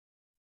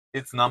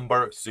It's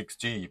number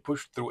 60.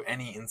 Push through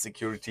any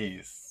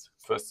insecurities.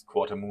 First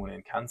quarter moon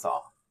in Cancer.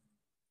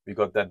 We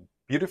got that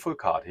beautiful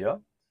card here.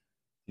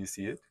 You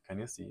see it? Can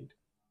you see it?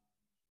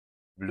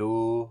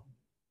 Blue.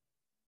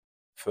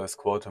 First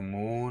quarter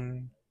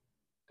moon.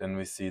 Then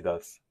we see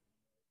this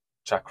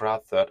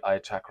chakra, third eye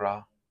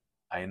chakra,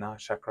 Aina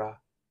chakra.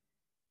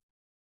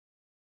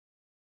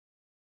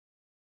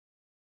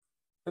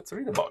 Let's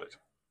read about it.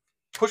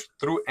 Push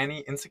through any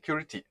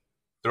insecurity.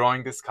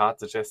 Drawing this card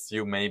suggests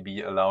you may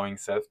be allowing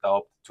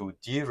self-doubt to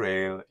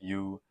derail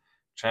you.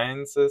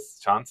 Chances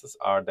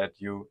are that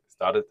you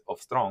started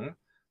off strong,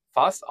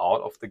 fast out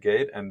of the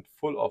gate and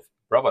full of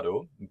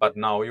bravado, but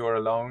now you are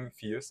allowing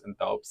fears and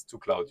doubts to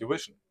cloud your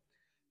vision.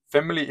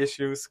 Family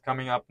issues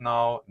coming up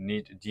now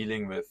need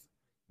dealing with.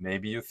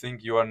 Maybe you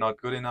think you are not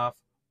good enough,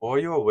 or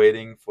you are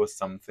waiting for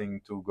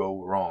something to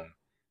go wrong.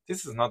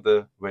 This is not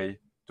the way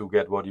to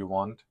get what you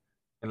want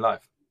in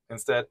life.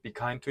 Instead, be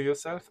kind to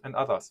yourself and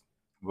others.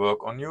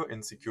 Work on your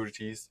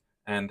insecurities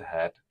and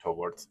head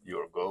towards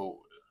your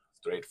goal.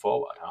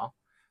 Straightforward, huh?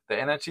 The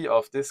energy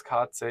of this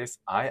card says,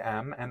 I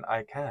am and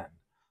I can,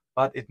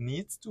 but it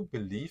needs to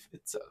believe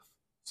itself.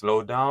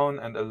 Slow down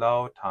and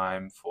allow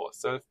time for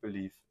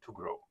self-belief to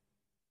grow.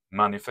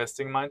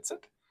 Manifesting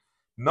mindset.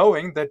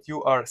 Knowing that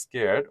you are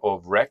scared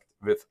or wrecked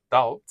with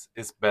doubts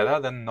is better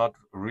than not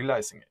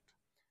realizing it.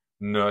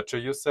 Nurture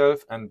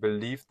yourself and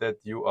believe that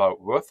you are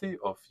worthy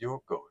of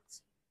your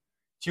goals.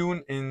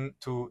 Tune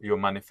into your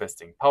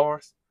manifesting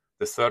powers.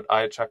 The third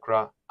eye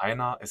chakra,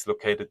 Aina, is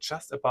located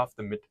just above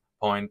the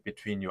midpoint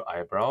between your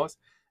eyebrows,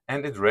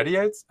 and it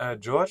radiates a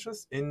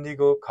gorgeous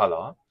indigo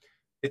color.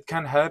 It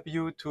can help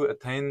you to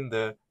attain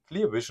the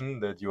clear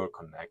vision that you are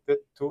connected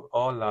to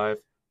all life,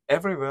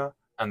 everywhere,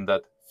 and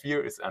that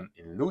fear is an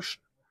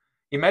illusion.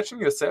 Imagine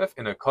yourself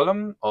in a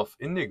column of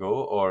indigo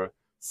or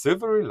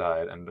silvery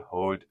light and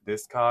hold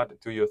this card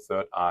to your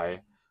third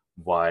eye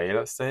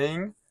while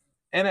saying,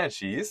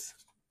 energies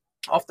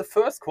of the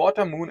first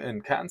quarter moon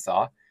in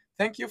Cancer,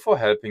 thank you for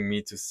helping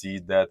me to see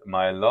that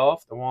my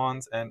loved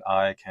ones and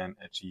I can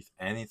achieve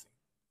anything.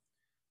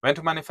 When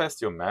to manifest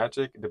your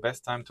magic, the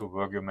best time to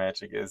work your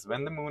magic is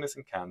when the moon is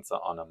in Cancer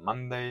on a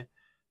Monday,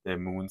 the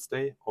moon's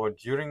day, or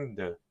during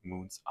the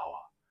moon's hour.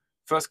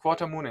 First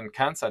quarter moon in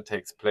Cancer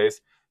takes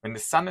place when the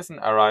sun is in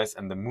Aries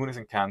and the moon is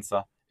in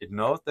Cancer. It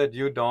knows that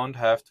you don't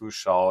have to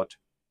shout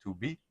to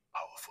be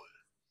powerful.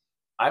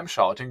 I'm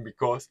shouting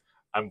because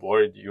I'm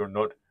worried you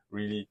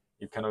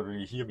cannot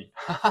really hear me.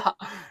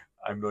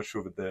 I'm not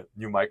sure with the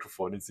new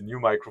microphone. It's a new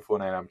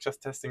microphone and I'm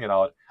just testing it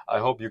out. I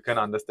hope you can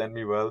understand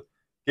me well.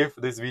 Give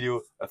this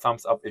video a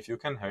thumbs up if you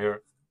can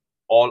hear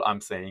all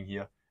I'm saying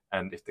here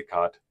and if the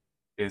card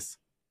is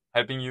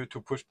helping you to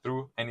push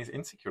through any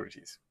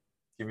insecurities.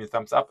 Give me a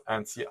thumbs up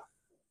and see ya.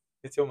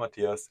 It's your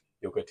Matthias,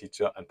 yoga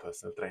teacher and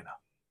personal trainer.